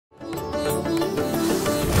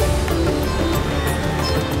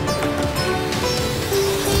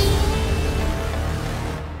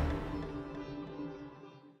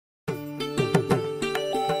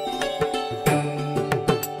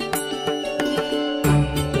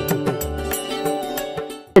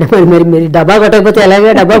మరి మరి మీరు డబ్బా కొట్టకపోతే ఎలాగే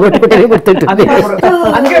డబ్బా కొట్టుకుంటే గుర్తుంటుంది.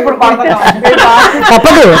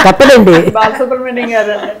 తప్పదండి. బాలసుబ్రహ్మణ్యం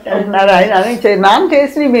గారు నాన్న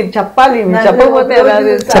చేసి మీరు చెప్పాలి, చెప్పకపోతే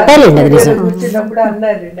చెప్పాలండి. అది నిజం. వచ్చినప్పుడు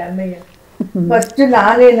అన్నారండి అన్నయ్య, ఫస్ట్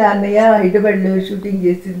నాన్నయ్య హైదరాబాద్లో షూటింగ్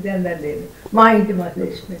చేసింది అన్నారు. నేను మా ఇంటి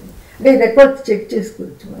మాట్లాడి నేను రికార్డ్స్ చెక్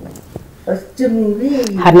చేసుకోవచ్చు. మనం ఫస్ట్ మూవీ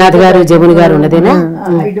హర్నాథ్ గారు జమున గారు ఉన్నదేనా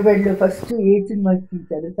హైదరాబాద్లో ఫస్ట్ ఏ సినిమా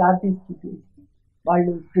తీశారు, సార్టిస్ట్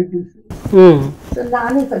వాళ్ళు ప్రొడ్యూసర్. సో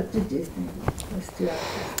నానే ఫస్ట్ చేసింది. ఫస్ట్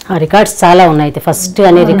రికార్డ్స్ చాలా ఉన్నాయి. ఫస్ట్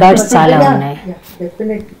అనే రికార్డ్స్ చాలా ఉన్నాయి.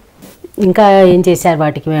 డెఫినెట్లీ. ఇంకా ఏం చేశారు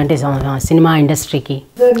వాటికి అంటే సినిమా ఇండస్ట్రీకి?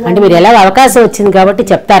 అంటే మీరు ఎలా అవకాశం వచ్చింది కాబట్టి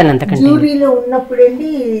చెప్తారని అంతకంటే. జ్యూరీలో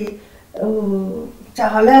ఉన్నప్పుడండి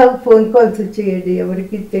చాలా ఫోన్ కాల్స్ వచ్చాయండి,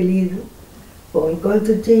 ఎవరికి తెలియదు. ఫోన్ కాల్స్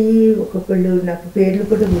వచ్చాయి, ఒక్కొక్కళ్ళు నాకు పేర్లు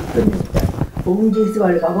కూడా గుర్తుంటారు. ఫోన్ చేసి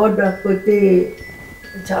వాళ్ళకి అవార్డు రాకపోతే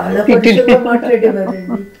చాలా పరుషంగా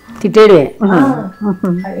మాట్లాడేవారండి. తిట్టేడే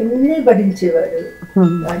అవన్నీ భరించేవారు.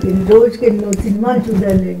 రోజుకి ఎన్నో సినిమాలు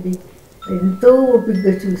చూడాలండి, ఎంతో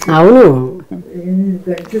ఓపికగా చూసి. అవును,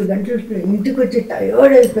 గంటలు గంటలు ఇంటికి వచ్చి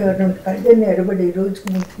టైర్డ్ అయిపోయారు. కళ్ళని ఎరబడి రోజుకి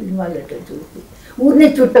 3 సినిమాలు అట్లా చూసి ఊరినే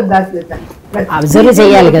చూడటం కాదు కదా, అబ్జర్వ్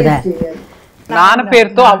చేయాలి కదా. నాన్న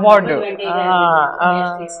పేరుతో అవార్డు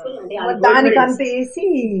దానికంత వేసి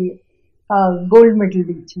గోల్డ్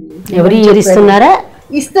మెడల్ ఇచ్చింది. ఎవరు ఇస్తున్నారా?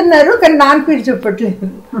 ఇస్తున్నారు కానీ నాన్న పేరు చెప్పట్లేదు.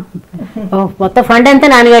 మొత్తం ఫండ్ అంతా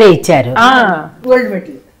నాన్నగారే ఇచ్చారు.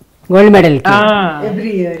 Gold medal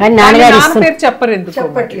every year. చెప్పరు,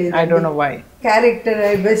 చెప్పట్లేదు. Character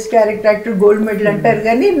best character actor gold medal అంటారు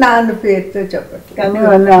కానీ నాన్న పేరుతో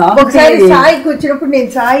చెప్పట్లేదు. ఒకసారి సాయికి వచ్చినప్పుడు నేను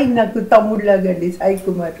సాయి నాకు తమ్ముడు లాగా అండి, సాయి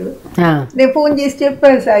కుమార్. నేను ఫోన్ చేసి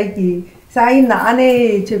చెప్పాను సాయికి, సాయి నానే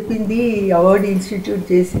చెప్పింది అవార్డు ఇన్స్టిట్యూట్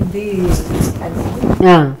చేసింది అని.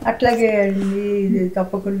 అట్లాగే అండి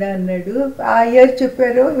తప్పకుండా అన్నాడు. ఆ ఇయర్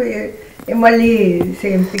చెప్పారు, మళ్ళీ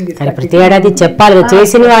సేమ్ థింగ్. ప్రతి ఏడాది చెప్పాలి,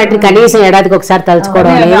 చేసిన వాటిని కనీసం ఏడాదికి ఒకసారి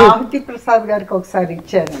తలుచుకోవడం. రామతి ప్రసాద్ గారికి ఒకసారి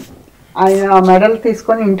ఇచ్చారు, ఆయన మెడల్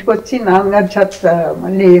తీసుకొని ఇంటికి వచ్చి నాన్నగారు చేత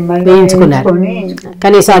మళ్ళీ వేయించుకున్నారు.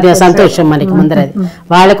 కనీసం అది సంతోషం మనకి ముందర,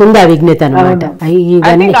 వాళ్ళకు ఉంది ఆ విజ్ఞత అనమాట.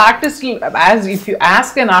 If you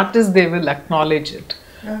ask an artist, they will acknowledge it.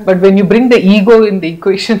 But when you bring the ego in the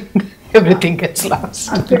equation, everything gets lost.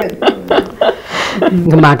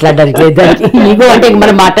 ఇంకా మాట్లాడడానికి లేదు దానికి. ఈగో అంటే ఇంక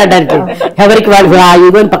మనం మాట్లాడడానికి ఎవరికి వాళ్ళు ఆ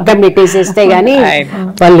ఈగోని పక్కన పెట్టేసేస్తే గానీ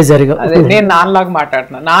పనులు జరగవు. నేను నాన్నలాగా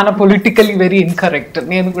మాట్లాడుతున్నా, నాన్న పొలిటికలీ వెరీ ఇన్కరెక్ట్,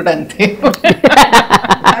 నేను కూడా అంతే.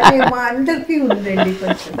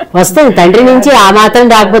 వస్తుంది తండ్రి నుంచి ఆ మాత్రం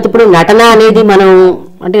రాకపోతే. ఇప్పుడు నటన అనేది మనం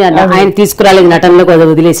అంటే ఆయన తీసుకురాలేదు, నటనలో కొద్దిగా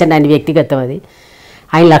వదిలేసాడు, ఆయన వ్యక్తిగతం. అది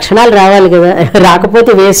ఆయన లక్షణాలు రావాలి కదా,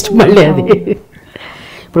 రాకపోతే వేస్ట్ మళ్ళీ అది.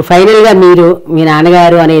 ఇప్పుడు ఫైనల్గా మీరు మీ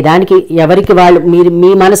నాన్నగారు అనే దానికి ఎవరికి వాళ్ళు మీరు మీ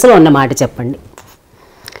మనసులో ఉన్న మాట చెప్పండి.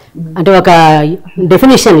 అంటే ఒక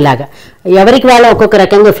డెఫినేషన్ లాగా ఎవరికి వాళ్ళు ఒక్కొక్క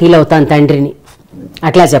రకంగా ఫీల్ అవుతాను తండ్రిని,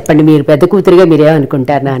 అట్లా చెప్పండి. మీరు పెద్ద కూతురిగా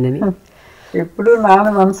మీరేమనుకుంటారు నాన్నని? ఎప్పుడు నాన్న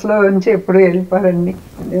మనసులో నుంచి ఎప్పుడు వెళ్ళిపోరండి.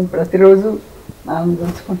 మేము ప్రతిరోజు నాన్న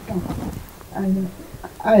తెలుసుకుంటాం.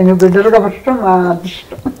 ఆయన బిడ్డలు కష్టం మా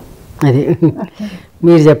అదృష్టం. అది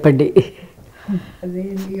మీరు చెప్పండి. అదే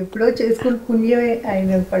ఎప్పుడో చేసుకుని పుణ్యమే, ఆయన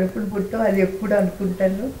కడుపులు పుట్టం అది ఎప్పుడు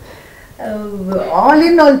అనుకుంటాను. ఆల్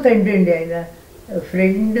ఇన్ ఆల్ తండ్రి అండి ఆయన.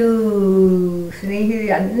 ఫ్రెండ్,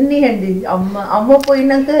 స్నేహితుడు అన్నీ అండి. అమ్మ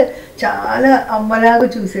పోయినాక చాలా అమ్మలాగా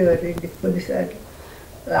చూసేవారు అండి. కొన్నిసార్లు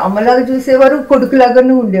అమ్మలాగా చూసేవారు,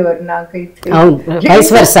 కొడుకులాగానే ఉండేవారు. నాకైతే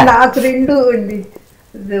నాకు 2 అండి.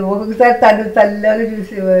 ఒక్కొక్కసారి తను తల్లిలాగా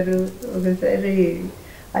చూసేవారు, ఒకసారి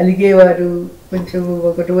అలిగేవారు. కొంచెం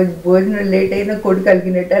ఒక రోజు భోజనం లేట్ అయినా కొడుకు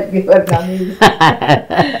అలిగినట్టు అలిగేవారు నా మీద.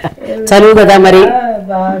 చదువు కదా మరి.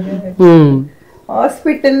 బాగా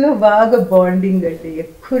హాస్పిటల్లో బాగా బాండింగ్ అండి.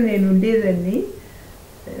 ఎక్కువ నేను ఉండేదాన్ని.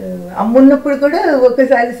 అమ్మున్నప్పుడు కూడా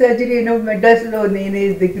ఒకసారి సర్జరీ అయినా మెడ్రాస్లో నేనే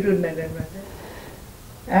దగ్గర ఉన్నాను అనమాట.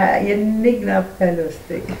 ఎన్ని జ్ఞాపకాలు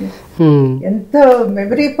వస్తాయి. ఎంత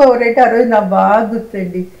మెమరీ పవర్ అంటే ఆ రోజు నాకు బాగా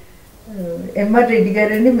గుర్తండి. ఎంఆర్ రెడ్డి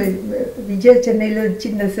గారని విజయ చెన్నైలో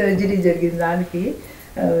చిన్న సర్జరీ జరిగింది. దానికి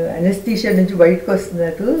అనస్థీషియా నుంచి బయటకు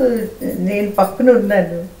వస్తున్నారు. నేను పక్కన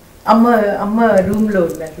ఉన్నాను, అమ్మ రూమ్లో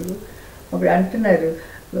ఉన్నారు. అప్పుడు అంటున్నారు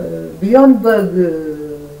బియాన్బర్గ్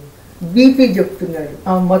బీపీ చెప్తున్నారు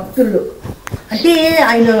ఆ మత్తులో. అంటే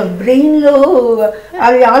ఆయన బ్రెయిన్లో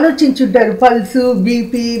అవి ఆలోచించుంటారు, పల్సు,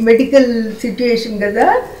 బీపీ, మెడికల్ సిచ్యుయేషన్ కదా.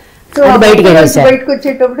 సో బయటకు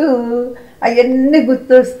వచ్చేటప్పుడు అవన్నీ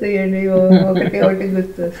గుర్తొస్తాయండి, ఒకటి ఒకటి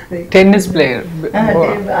గుర్తొస్తాయి. టెన్నిస్ ప్లేయర్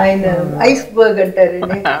ఆయన ఐస్ బర్గ్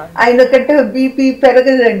అంటారండి, ఆయన ఒకటి బీపీ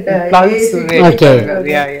పెరగదంట,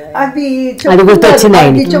 అది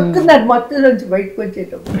చెప్తున్నారు మొత్తం నుంచి బయటకు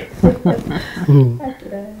వచ్చేటప్పుడు.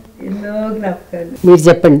 అట్లా ఎన్నో జ్ఞాపకాలు. మీరు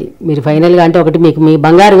చెప్పండి, మీరు ఫైనల్ గా అంటే ఒకటి మీకు మీ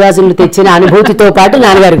బంగారు గాజులు తెచ్చిన అనుభూతితో పాటు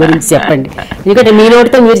నాన్నగారి గురించి చెప్పండి. ఎందుకంటే మీ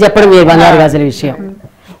నోటితో మీరు చెప్పడం మీ బంగారు గాజుల విషయం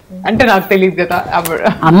అంటే నాకు తెలియదు కదా,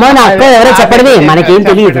 అమ్మ నా అక్క ఎవరో చెప్పడమే, మనకేం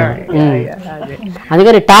తెలియదు.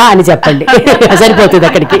 అందుకని టా అని చెప్పండి సరిపోతుంది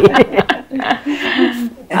అక్కడికి.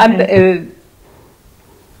 And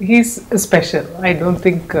he's special. I don't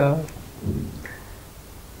think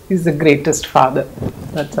he's the greatest father.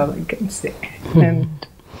 That's all I can say. And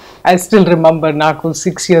I still remember నాకు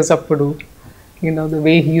 6 years అప్పుడు, you know, the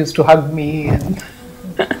way he used to hug me and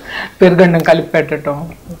పెరుగన్నం కలిపి పెట్టడం.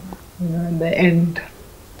 In the end,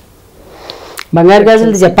 బంగారు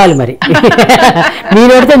గాజులు చెప్పాలి మరి, మీ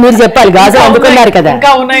నోటితో మీరు చెప్పాలి. గాజులు అందుకున్నారు కదా,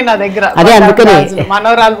 ఇంకా ఉన్నాయి నా దగ్గర. అదే అందుకనే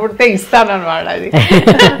మనవరాలు పుడితే ఇస్తానన్నమాట, అది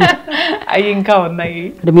అవి ఇంకా ఉన్నాయి.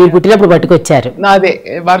 మీరు పుట్టినప్పుడు పట్టుకొచ్చారు. అదే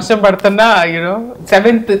వర్షం పడుతున్నా, you know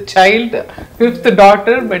 7th child 5th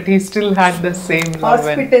daughter, but he still had the same love.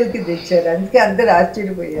 Hospital కి తెచ్చారు, అందుకే అందరు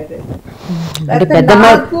ఆశ్చర్యపోయారు.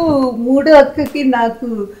 నాకు మూడో అక్కకి నాకు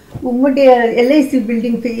ఉమ్మడి LIC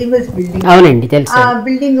బిల్డింగ్, ఫేమస్ బిల్డింగ్. అవునండి తెలుసు. ఆ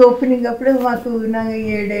బిల్డింగ్ ఓపెనింగ్ అప్పుడు మాకు నాకు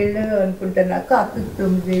 7 ఏళ్ళు అనుకుంటా, నాకు అక్కకి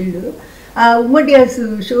 9 ఏళ్ళు. ఆ ఉమ్మడి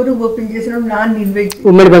షోరూమ్ ఓపెన్ చేసినప్పుడు నాన్న ఇన్వైట్,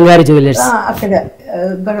 ఉమ్మడి బంగారు జ్యువెలర్స్ అక్కడ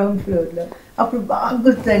గ్రౌండ్ ఫ్లోర్ లో. అప్పుడు బాగా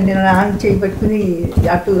గుర్తుండి, నాన్న చేయబట్టుకుని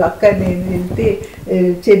అటు అక్క నేను వెళ్తే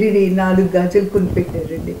చెర్రీ 4 గాజులు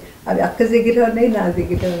కొనిపెట్టారండి. అవి అక్క దగ్గర ఉన్నాయి, నా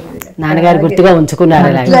దగ్గర ఉన్నాయి. నాన్నగారు గుర్తుగా ఉంచుకున్నారు.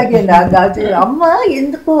 అలాగే నా గాజులు అమ్మ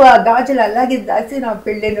ఎందుకు ఆ గాజులు అలాగే దాచి నా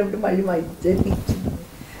పెళ్ళైనప్పుడు మళ్ళీ మా ఇద్దరికి ఇచ్చింది.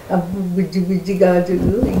 బుజ్జి బుజ్జి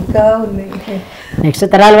గాజులు ఇంకా ఉన్నాయి. నెక్స్ట్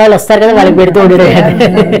తరాల వాళ్ళు వస్తారు కదా, వాళ్ళకి పెడుతూ ఉండరు.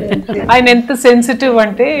 ఆయన ఎంత సెన్సిటివ్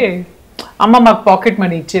అంటే, అమ్మ మాకు పాకెట్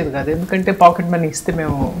మనీ ఇచ్చేది కాదు, ఎందుకంటే పాకెట్ మనీ ఇస్తే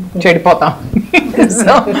మేము చెడిపోతాం,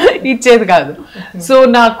 సో ఇచ్చేది కాదు. సో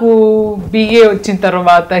నాకు BA వచ్చిన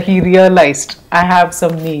తర్వాత he realised I have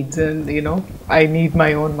some needs and you know I need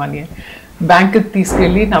my own money. బ్యాంకుకి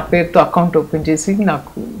తీసుకెళ్ళి నా పేరుతో అకౌంట్ ఓపెన్ చేసి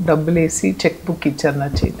నాకు డబ్బులు వేసి చెక్ బుక్ ఇచ్చారు నా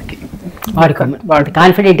చేతికి. వాడు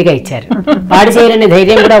కాన్ఫిడెంట్ గా ఇచ్చారు, వాడు చేయాలనే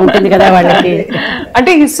ధైర్యం కూడా ఉంటుంది కదా వాళ్ళకి.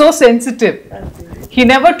 అంటే he so sensitive. He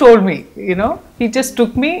never told me, you know. He just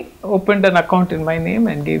took me, opened an account in my name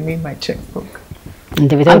and gave me my checkbook.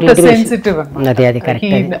 Anta sensitive.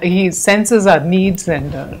 He senses our needs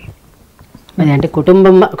and అది అంటే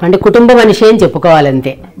కుటుంబ మనిషి అని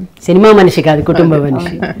చెప్పుకోవాలంతే, cinema మనిషి కాదు, కుటుంబ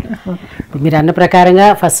మనిషి. మీరు అన్న ప్రకారంగా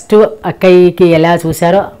ఫస్ట్ అక్కయ్యకి ఎలా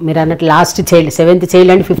చూసారో, మీరు అన్నట్టు last child 7th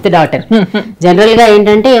child and 5th daughter. General గా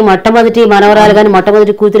ఏంటంటే మొట్టమొదటి మనవరాలు కానీ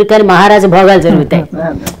మొట్టమొదటి కూతురు కానీ మహారాజు భోగాలు జరుగుతాయి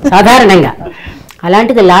సాధారణంగా.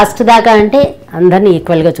 అలాంటిది లాస్ట్ దాకా అంటే అందరినీ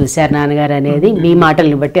ఈక్వల్ గా చూశారు నాన్నగారు అనేది మీ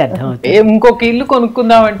మాటల్ని బట్టి అర్థమవుతుంది. ఇంకొక ఇల్లు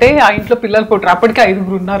కొనుక్కుందామంటే ఆ ఇంట్లో పిల్లలు పుట్టరు, అప్పటికే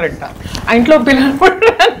 5 ఉన్నారంట ఆ ఇంట్లో పిల్లలు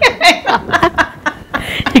పుట్టరు.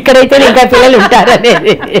 ఇక్కడైతే ఇంకా పిల్లలు ఉంటారు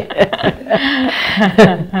అనేది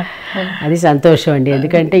అది సంతోషం అండి.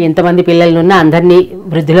 ఎందుకంటే ఇంతమంది పిల్లలున్నా అందరినీ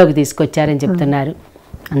వృద్ధిలోకి తీసుకొచ్చారని చెప్తున్నారు,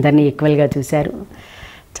 అందరినీ ఈక్వల్ గా చూశారు.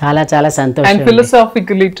 చాలా చాలా సంతోషం. And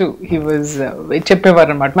philosophically to he was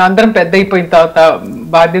చెప్పేవారు అనమాట. మా అందరం పెద్ద అయిపోయిన తర్వాత,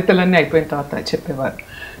 బాధ్యతలన్నీ అయిపోయిన తర్వాత చెప్పేవారు,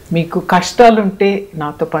 మీకు కష్టాలుంటే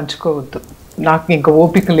నాతో పంచుకోవద్దు, నాకు ఇంకా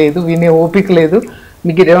ఓపిక లేదు, వినే ఓపిక లేదు,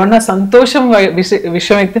 మీకు ఏమన్నా సంతోషం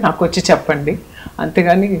విషయం అయితే నాకు వచ్చి చెప్పండి,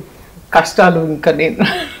 అంతేగాని కష్టాలు ఇంకా నేను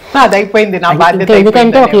అది అయిపోయింది నా బాధ్యత.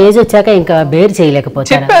 ఎందుకంటే ఒక ఏజ్ వచ్చాక ఇంకా బేర్ చేయలేకపోతే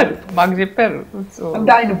చెప్పారు, మాకు చెప్పారు.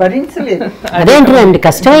 ఆయన భరించలేదు, అదేంటండి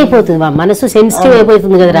కష్టం అయిపోతుంది, మా మనసు సెన్సిటివ్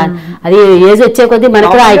అయిపోతుంది కదరా, అది ఏజ్ వచ్చే కొద్దీ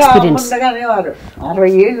మనకు ఆ ఎక్స్పీరియన్స్.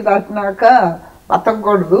 60 ఏళ్ళు దాటినాక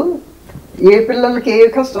బతకూడదు, ఏ పిల్లలకి ఏ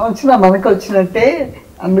కష్టం వచ్చినా మనకు వచ్చినట్టే,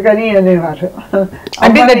 అందుకని అనేవారు.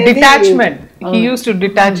 అంటే the detachment, he used to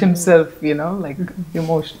detach himself, you know, like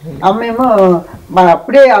emotionally. అమ్మేమో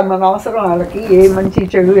అప్పుడే మన అవసరం వాళ్ళకి, ఏ మంచి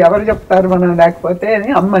చెడు ఎవరు చెప్తారు మనం లేకపోతే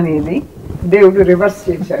అని అమ్మ అనేది. దేవుడు రివర్స్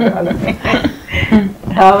చేశారు వాళ్ళని.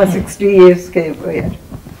 60 yearsకి అయిపోయారు.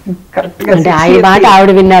 అంటే ఆయన మాట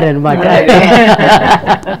ఆవిడ విన్నారు అనమాట,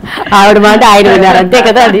 ఆవిడ మాట ఆయన విన్నారు, అంతే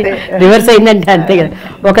కదా. అది రివర్స్ అయిందంటే అంతే కదా,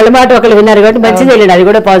 ఒకళ్ళ మాట ఒకళ్ళు విన్నారు కాబట్టి మంచిది వెళ్ళండి, అది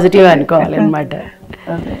కూడా పాజిటివ్ అనుకోవాలి అనమాట.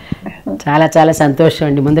 చాలా చాలా సంతోషం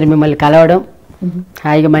అండి ముందర మిమ్మల్ని కలవడం,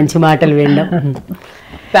 హాయిగా మంచి మాటలు వినడం.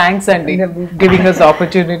 థ్యాంక్స్ అండి గివింగ్ us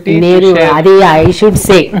opportunity. నేను అది ఐ షుడ్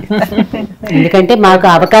సే, ఎందుకంటే మాకు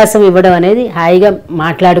అవకాశం ఇవ్వడం అనేది హాయిగా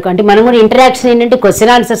అంటే మనం కూడా ఇంటరాక్షన్ ఏంటంటే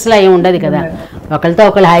క్వశ్చన్ ఆన్సర్స్లో ఏమి ఉండదు కదా, ఒకరితో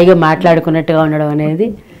ఒకరు హాయిగా మాట్లాడుకున్నట్టుగా ఉండడం అనేది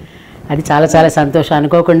అది చాలా చాలా సంతోషం.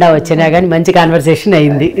 అనుకోకుండా వచ్చినా కానీ మంచి కాన్వర్సేషన్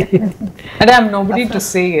అయింది. అంటే I'm nobody to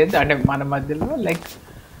say it, అంటే మన మధ్యలో like,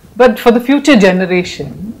 but for the future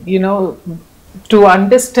generation you know to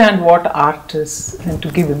understand what art is and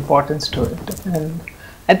to give importance to it, and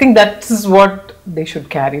I think that is what they should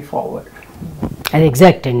carry forward. అది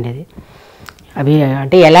exact అండి. అది అవి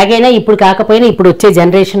అంటే ఎలాగైనా ఇప్పుడు కాకపోయినా ఇప్పుడు వచ్చే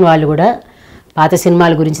జనరేషన్ వాళ్ళు కూడా పాత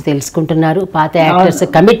సినిమాల గురించి తెలుసుకుంటున్నారు, పాత యాక్టర్స్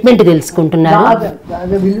కమిట్మెంట్ తెలుసుకుంటున్నారు,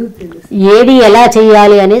 బాగా విలువ తెలుసు. ఏది ఎలా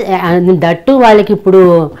చేయాలి అని. దట్టు వాళ్ళకి ఇప్పుడు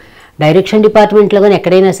డైరెక్షన్ డిపార్ట్మెంట్లో కానీ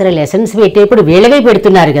ఎక్కడైనా సరే లెసన్స్ పెట్టేప్పుడు వీళ్ళవే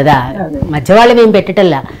పెడుతున్నారు కదా, మధ్య వాళ్ళవి ఏం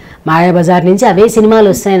పెట్టటల్లా. మాయాబజార్ నుంచి అవే సినిమాలు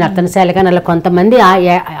వస్తున్నాయి, నర్తనశాల కానీ అలా కొంతమంది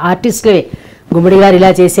ఆర్టిస్టులే గుమ్మడి గారు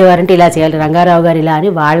ఇలా చేసేవారంటే ఇలా చేయాలి, రంగారావు గారు ఇలా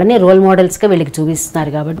అని వాళ్ళనే రోల్ మోడల్స్గా వీళ్ళకి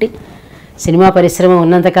చూపిస్తున్నారు. కాబట్టి సినిమా పరిశ్రమ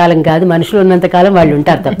ఉన్నంతకాలం కాదు, మనుషులు ఉన్నంతకాలం వాళ్ళు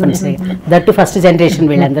ఉంటారు తప్పనిసరిగా. దట్టు ఫస్ట్ జనరేషన్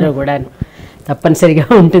వీళ్ళందరూ కూడా తప్పనిసరిగా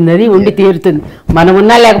ఉంటుంది, అది ఉండి తీరుతుంది. మనం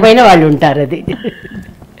ఉన్నా లేకపోయినా వాళ్ళు ఉంటారు. అది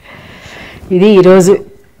ఇది ఈరోజు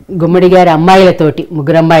గుమ్మడి గారి అమ్మాయిలతోటి,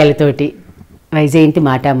 ముగ్గురు అమ్మాయిలతోటి వైజయంతి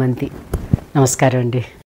మాటామంతి. నమస్కారం అండి.